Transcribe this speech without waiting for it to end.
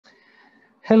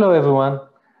Hello everyone,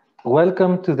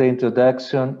 welcome to the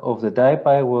introduction of the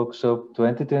DIPY Workshop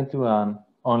 2021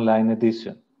 online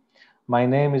edition. My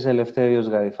name is Eleftherios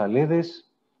Garyfallidis.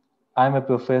 I'm a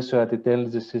professor at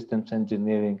Intelligent Systems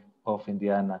Engineering of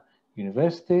Indiana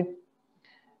University,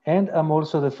 and I'm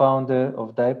also the founder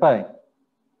of DIPY.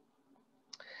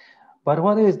 But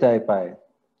what is DIPY?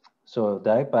 So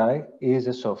DIPY is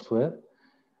a software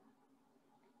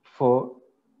for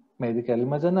medical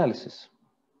image analysis.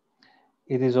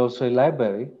 It is also a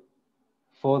library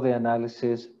for the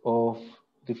analysis of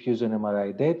diffusion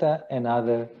MRI data and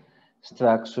other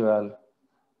structural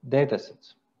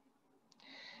datasets.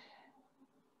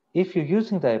 If you're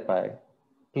using DIPY,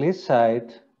 please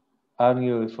cite our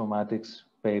Neuroinformatics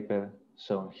paper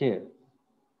shown here.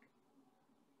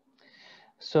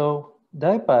 So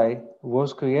DIPY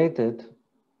was created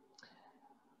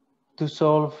to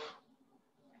solve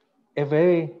a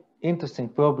very interesting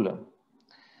problem.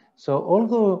 So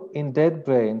although in dead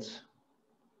brains,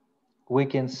 we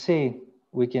can see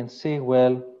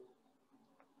well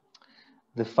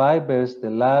the fibers, the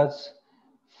large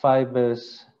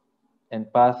fibers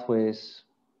and pathways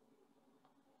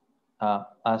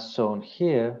as shown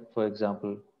here, for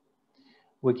example,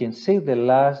 we can see the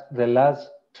large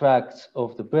tracts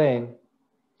of the brain.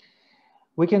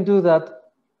 We can do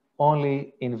that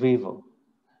only in vivo.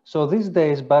 So these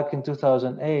days, back in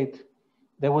 2008,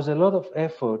 there was a lot of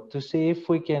effort to see if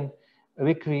we can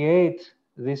recreate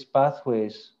these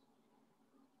pathways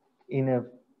in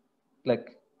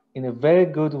a very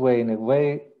good way, in a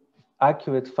very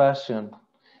accurate fashion,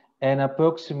 and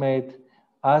approximate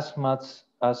as much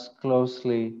as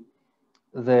closely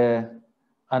the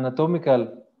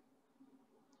anatomical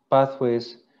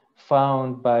pathways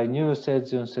found by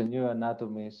neurosurgeons and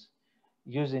neuroanatomists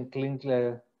using clean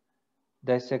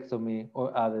dissectomy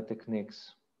or other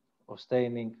techniques of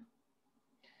staining.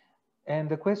 And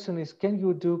the question is, can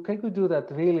you do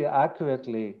that really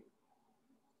accurately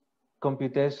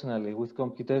computationally with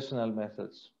computational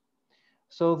methods?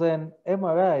 So then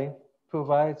MRI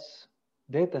provides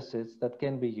datasets that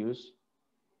can be used.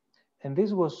 And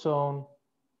this was shown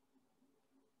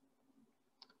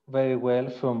very well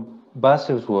from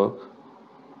Basser's work.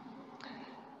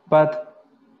 But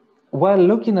while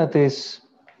looking at this,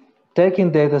 taking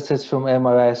datasets from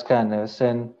MRI scanners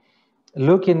and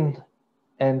looking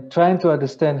and trying to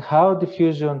understand how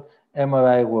diffusion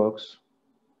MRI works,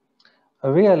 I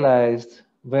realized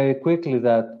very quickly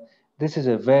that this is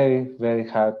a very, very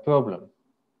hard problem.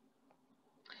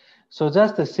 So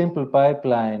just a simple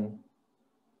pipeline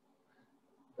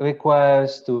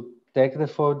requires to take the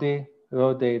 4D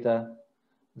raw data,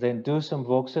 then do some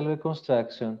voxel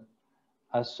reconstruction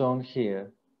as shown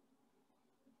here.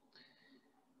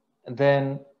 And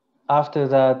then after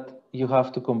that, you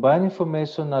have to combine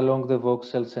information along the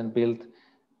voxels and build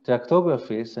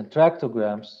tractographies and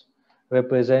tractograms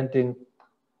representing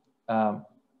and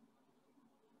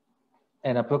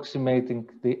approximating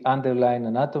the underlying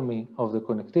anatomy of the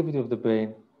connectivity of the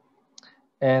brain.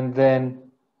 And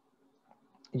then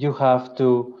you have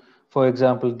to, for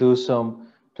example, do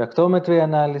some tractometry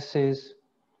analysis,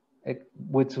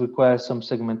 which requires some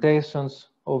segmentations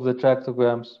of the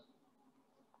tractograms,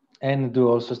 and do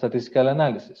also statistical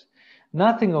analysis.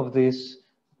 None of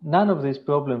these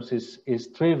problems is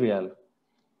trivial.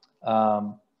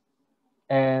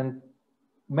 And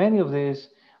many of these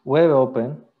were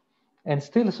open, and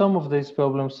still some of these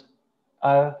problems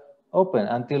are open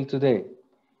until today.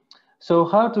 So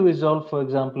how to resolve, for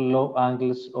example, low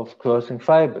angles of crossing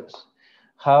fibers?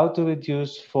 How to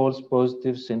reduce false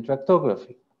positives in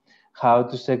tractography? How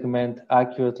to segment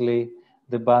accurately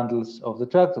the bundles of the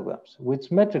tractograms?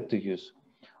 Which metric to use?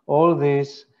 All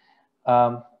these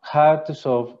hard to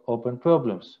solve open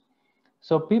problems.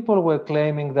 So people were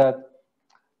claiming that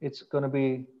it's going to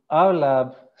be our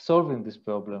lab solving this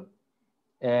problem,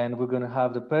 and we're going to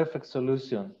have the perfect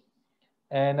solution.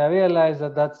 And I realized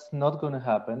that that's not going to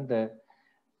happen.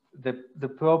 The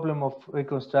problem of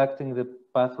reconstructing the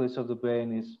pathways of the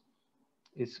brain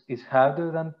is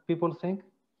harder than people think.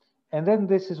 And then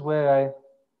this is where I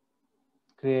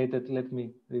created, let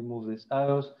me remove these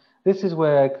arrows. This is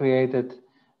where I created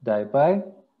DIPY.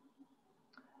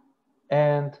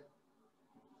 And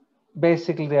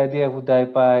basically the idea of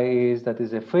DIPY is that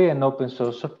it's a free and open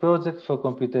source project for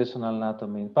computational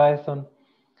anatomy in Python.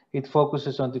 It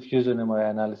focuses on diffusion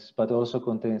MRI analysis, but also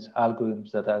contains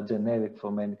algorithms that are generic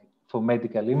for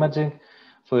medical imaging.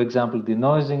 For example,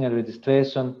 denoising and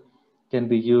registration can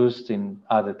be used in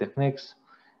other techniques,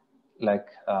 like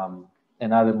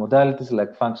and other modalities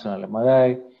like functional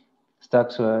MRI,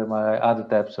 structural MRI, other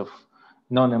types of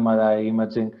non-MRI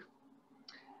imaging.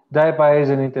 DIPY is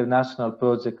an international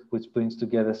project which brings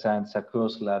together scientists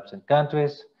across labs and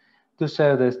countries to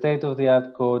share the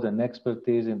state-of-the-art code and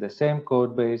expertise in the same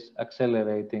code base,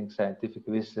 accelerating scientific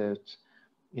research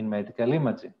in medical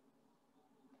imaging.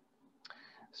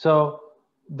 So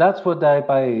that's what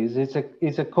DIPY is.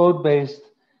 It's a code base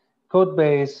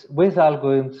with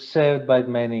algorithms shared by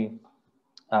many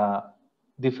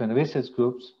different research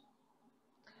groups.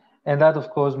 And that, of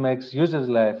course, makes users'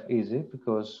 life easy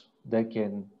because they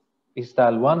can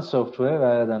install one software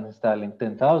rather than installing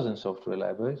 10,000 software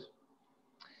libraries.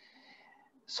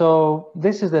 So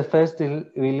this is the first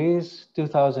release,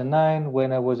 2009,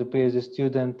 when I was a PhD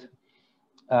student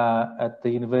at the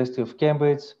University of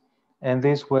Cambridge. And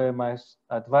these were my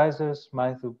advisors,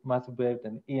 Matthew Baird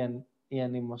and Ian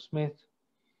Nimmo-Smith,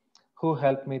 who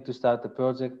helped me to start the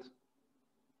project.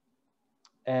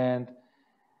 And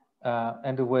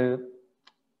there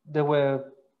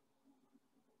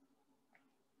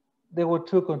were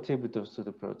two contributors to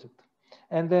the project.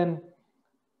 And then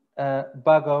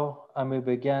Bago,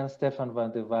 Amirbekian, Stefan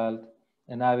van der Wald,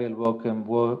 and Ariel Rokem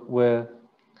were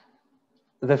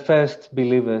the first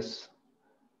believers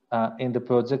in the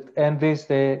project. And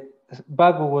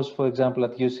Bago was, for example,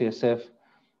 at UCSF.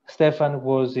 Stefan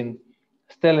was in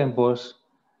Stellenbosch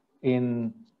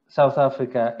in South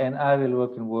Africa, and Ariel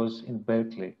Rokem was in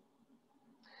Berkeley.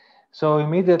 So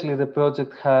immediately the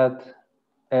project had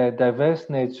a diverse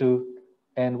nature,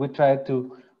 and we tried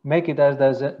to make it as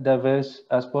diverse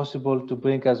as possible to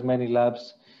bring as many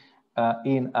labs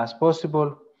in as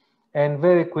possible. And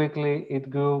very quickly it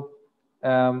grew.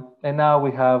 And now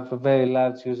we have a very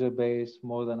large user base,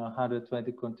 more than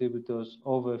 120 contributors,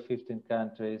 over 15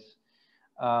 countries.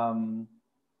 And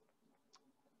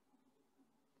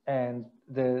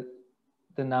the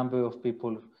number of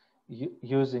people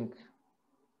using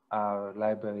our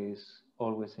library is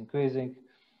always increasing.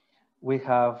 We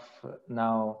have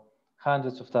now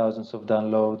hundreds of thousands of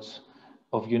downloads,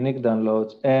 of unique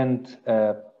downloads, and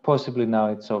possibly now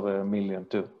it's over 1 million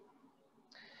too.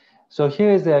 So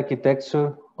here is the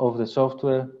architecture of the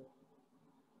software,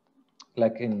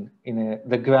 like in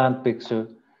the grand picture.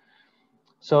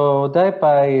 So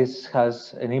DIPY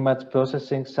has an image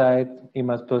processing side,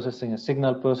 image processing and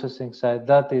signal processing side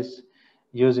that is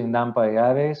using NumPy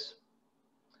arrays.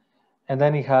 And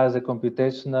then it has a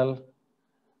computational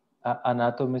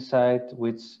anatomy side,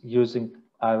 which using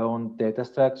our own data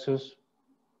structures.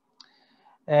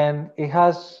 And it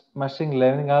has machine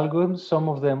learning algorithms. Some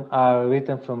of them are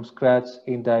written from scratch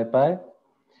in DIPY,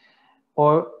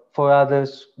 or for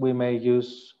others, we may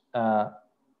use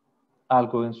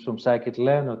algorithms from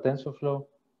scikit-learn or TensorFlow.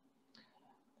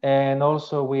 And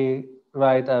also we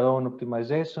write our own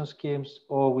optimization schemes,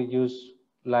 or we use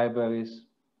libraries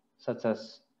such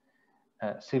as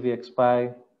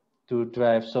CVXPy to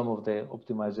drive some of the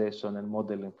optimization and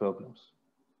modeling problems.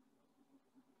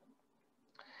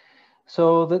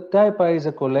 So the DIPY is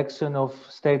a collection of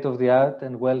state-of-the-art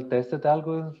and well-tested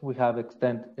algorithms. We have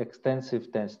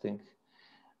extensive testing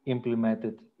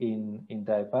implemented in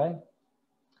DIPY.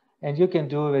 And you can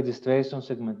do registration,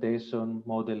 segmentation,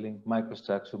 modeling,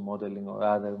 microstructure modeling, or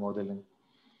other modeling,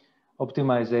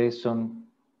 optimization,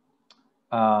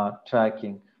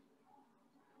 tracking.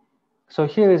 So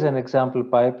here is an example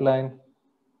pipeline.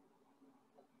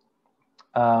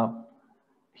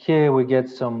 Here we get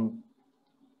some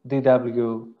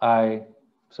DWI,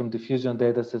 some diffusion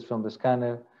data sets from the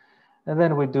scanner. And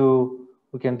then we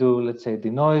can do, let's say,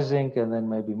 denoising, and then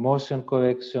maybe motion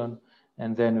correction,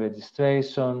 and then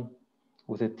registration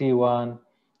with a T1,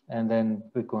 and then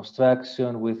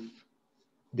reconstruction with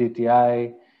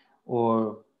DTI,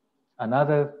 or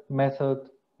another method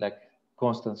like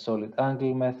constant solid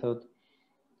angle method.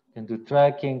 You can do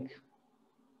tracking,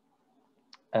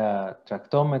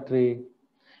 tractometry,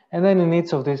 and then in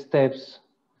each of these steps,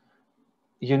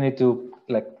 you need to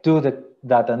do the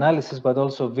data analysis, but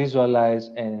also visualize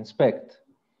and inspect.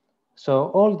 So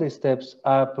all these steps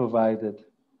are provided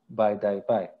by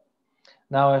DIPY.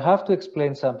 Now I have to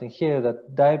explain something here,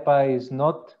 that DIPY is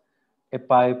not a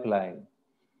pipeline.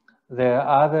 There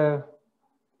are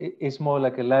it's more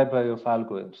like a library of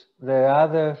algorithms. There are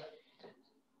other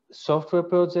software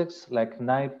projects like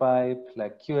NiPipe,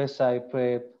 like QSI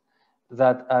Prep,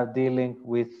 that are dealing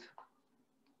with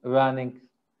running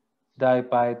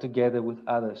DIPY together with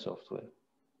other software.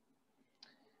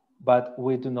 But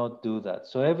we do not do that.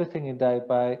 So everything in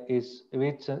DIPY is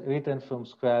written from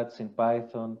scratch in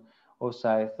Python or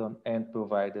Python and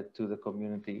provided to the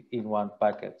community in one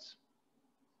package.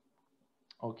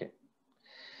 Okay.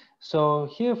 So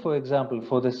here, for example,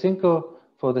 for the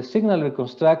signal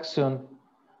reconstruction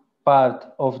part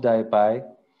of DIPY,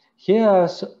 here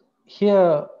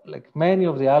like many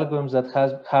of the algorithms that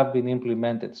have been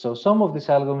implemented. So some of these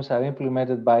algorithms are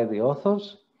implemented by the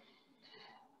authors.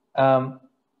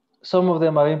 Some of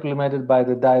them are implemented by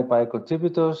the DIPY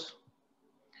contributors.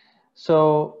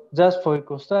 So just for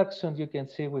reconstruction, you can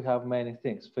see we have many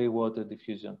things: free water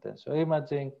diffusion tensor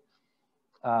imaging,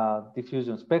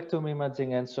 diffusion spectrum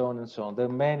imaging, and so on and so on. There are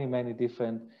many, many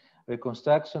different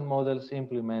reconstruction models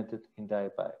implemented in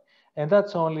DIPY. And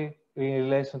that's only in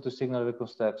relation to signal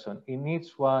reconstruction. In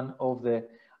each one of the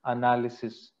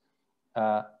analysis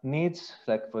needs,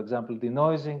 like for example,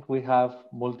 denoising, we have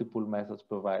multiple methods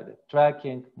provided.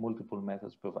 Tracking, multiple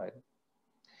methods provided.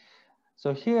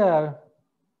 So here are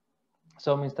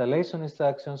some installation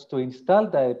instructions. To install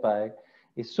DIPY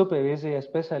is super easy,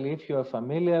 especially if you are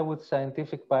familiar with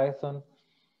scientific Python.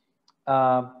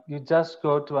 You just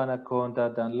go to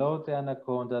Anaconda, download the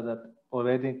Anaconda that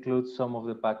already includes some of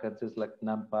the packages like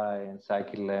NumPy and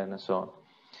scikit-learn and so on.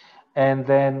 And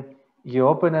then you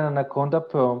open an Anaconda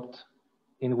prompt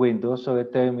in Windows or a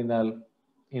terminal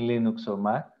in Linux or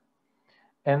Mac.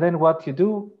 And then what you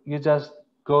do, you just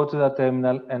go to the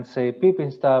terminal and say pip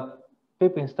install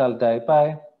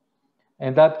DIPY,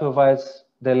 and that provides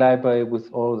the library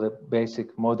with all the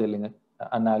basic modeling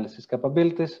analysis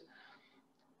capabilities.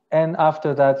 And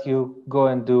after that, you go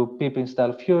and do pip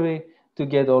install Fury to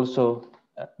get also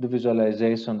the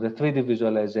visualization, the 3D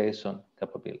visualization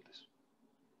capabilities.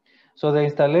 So the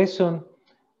installation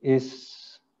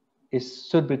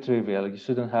should be trivial. You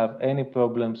shouldn't have any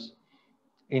problems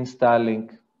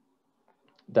installing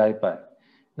DIPY.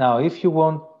 Now, if you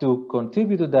want to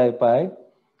contribute to DIPY,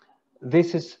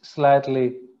 this is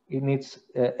slightly, it needs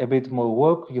a bit more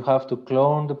work. You have to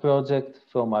clone the project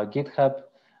from our GitHub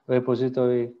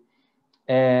repository,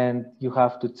 and you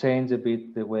have to change a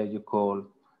bit the way you call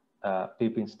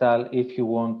pip install if you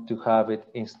want to have it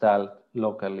installed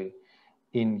locally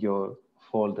in your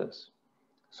folders.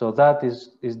 So that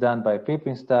is done by pip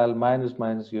install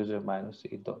 --user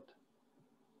 -e dot.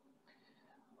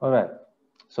 All right.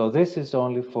 So this is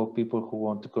only for people who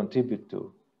want to contribute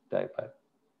to DIPY.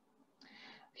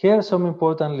 Here are some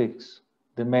important links.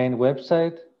 The main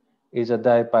website is at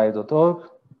dipy.org.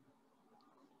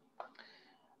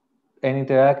 An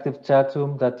interactive chat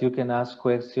room that you can ask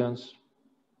questions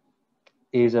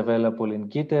is available in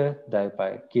Gitter,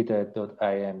 DIPY,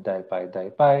 gitter.im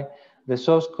dipy. The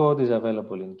source code is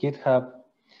available in GitHub,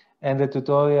 and the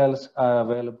tutorials are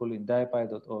available in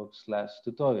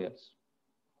dipy.org/tutorials.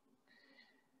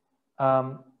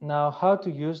 Now, how to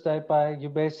use DIPY? You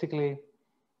basically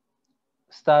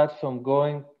start from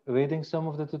reading some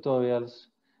of the tutorials,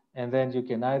 and then you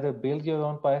can either build your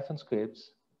own Python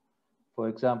scripts. For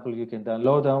example, you can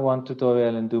download one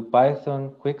tutorial and do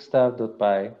python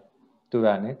quickstart.py to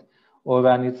run it, or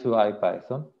run it through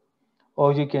IPython.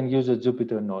 Or you can use a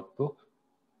Jupyter notebook,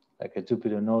 like a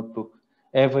Jupyter notebook.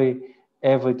 Every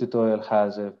tutorial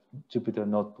has a Jupyter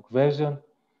notebook version.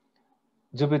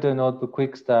 Jupyter notebook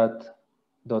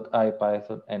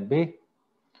quickstart.ipython NB.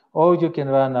 Or you can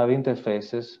run our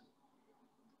interfaces,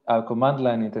 our command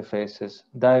line interfaces,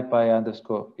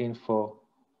 dipy_info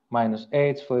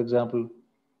 -h, for example,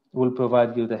 will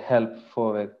provide you the help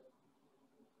for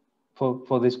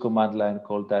this command line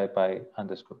called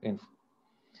dipy_info.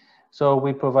 So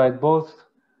we provide both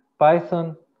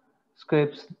Python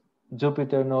scripts,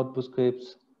 Jupyter notebook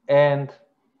scripts, and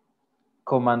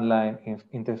command line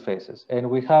interfaces. And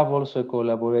we have also a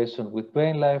collaboration with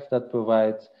BrainLife that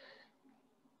provides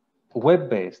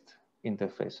web-based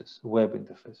interfaces, web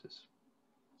interfaces.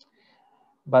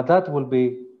 But that will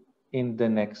be in the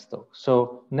next talk.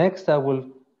 So next I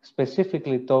will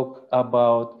specifically talk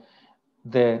about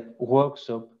the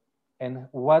workshop and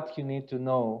what you need to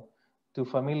know to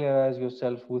familiarize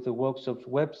yourself with the workshop's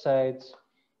websites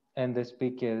and the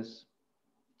speakers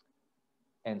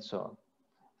and so on.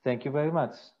 Thank you very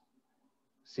much.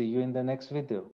 See you in the next video.